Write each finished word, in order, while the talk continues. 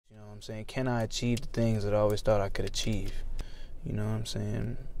I'm saying? Can I achieve the things that I always thought I could achieve? You know what I'm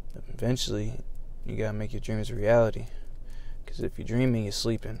saying? Eventually, you gotta make your dreams a reality. Because if you're dreaming, you're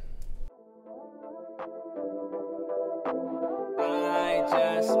sleeping. I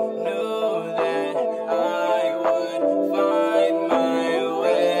just knew that I would find my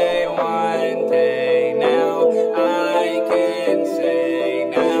way one day. Now I can say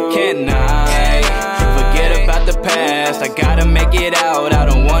now. Can I forget about the past? I gotta make it out. I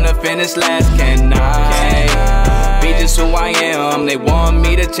don't wanna finish last. Can I be just who I am? They want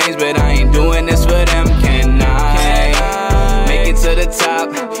me to change, but I ain't doing this for them. Can I make it to the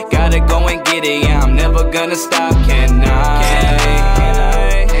top? Gotta go and get it, yeah, I'm never gonna stop. Can I?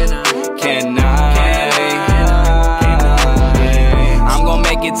 I'm gonna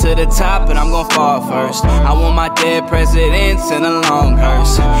make it to the top, but I'm gonna fall first. I want my dead presidents in a long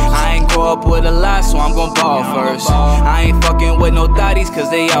hearse. I ain't grow up with a lot, so I'm gonna ball first. I ain't fucking with no thotties, cause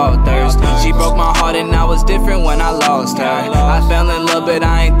they all thirst. She broke my heart and I was different when I lost her. I fell in love, but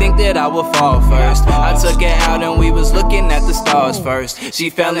I ain't think that I would fall first. I took it out and we was looking at the stars first. She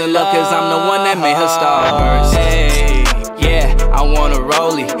fell in love cause I'm the one that made her star burst. Hey, yeah, I want a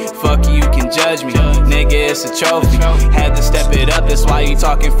rollie. Fuck you, can judge me. Nigga, it's a trophy. Had to step it up, that's why you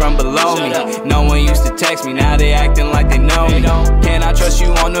talking from below me. No one used to text me, now they acting like they know me. Can I trust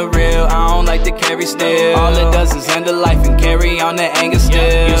you on the real? I don't like to carry still. All it does is end the life and carry on the anger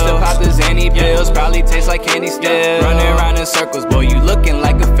still. Used to pop the Zanny pills, probably taste like candy still. Running around in circles, boy, you looking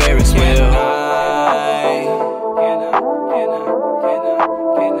like a Ferris wheel.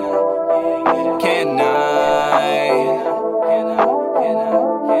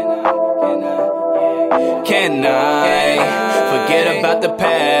 Can I forget about the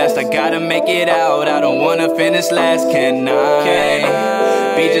past? I gotta make it out. I don't wanna finish last. Can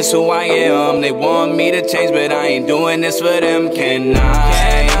I be just who I am? They want me to change, but I ain't doing this for them. Can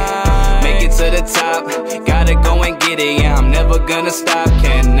I make it to the top? Gotta go and get it, yeah, I'm never gonna stop.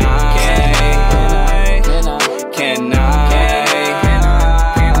 Can I? Can I?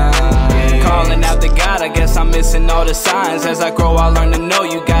 Calling out to God, I guess I'm missing all the signs. As I grow, I learn to know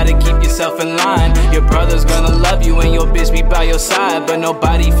you gotta keep yourself in line. Your brother's gonna love you and your bitch be by your side, but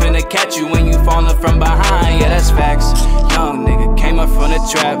nobody finna catch you when you falling from behind. Yeah, that's facts. Young nigga came up from the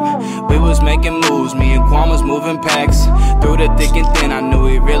trap. We was making moves, me and Quan was moving packs. Through the thick and thin, I knew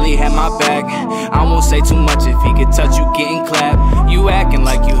he really had my back. I won't say too much, if he could touch you getting clapped. You acting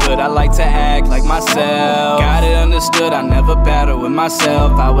like you hood, I like to act like myself. Got it understood, I never battle with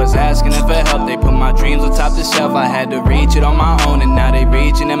myself. I was asking for help, they put my dreams on top the shelf. I had to reach it on my own, and now they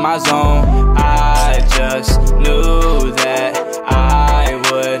reaching in my zone. I just knew that I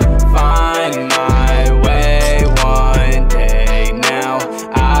would find my way one day. Now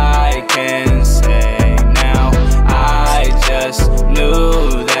I can say now, I just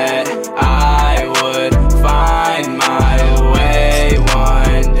knew that I would find my way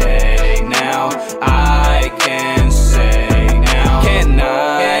one day. Now I can say now. Can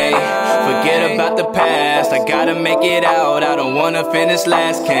I forget about the past? I gotta make it out. I don't wanna finish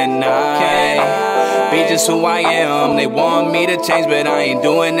last. Can I be just who I am? They want me to change, but I ain't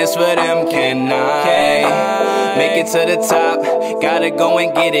doing this for them. Can I make it to the top? Gotta go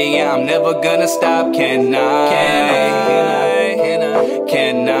and get it, yeah, I'm never gonna stop. Can I?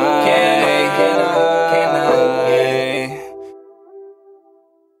 Can I?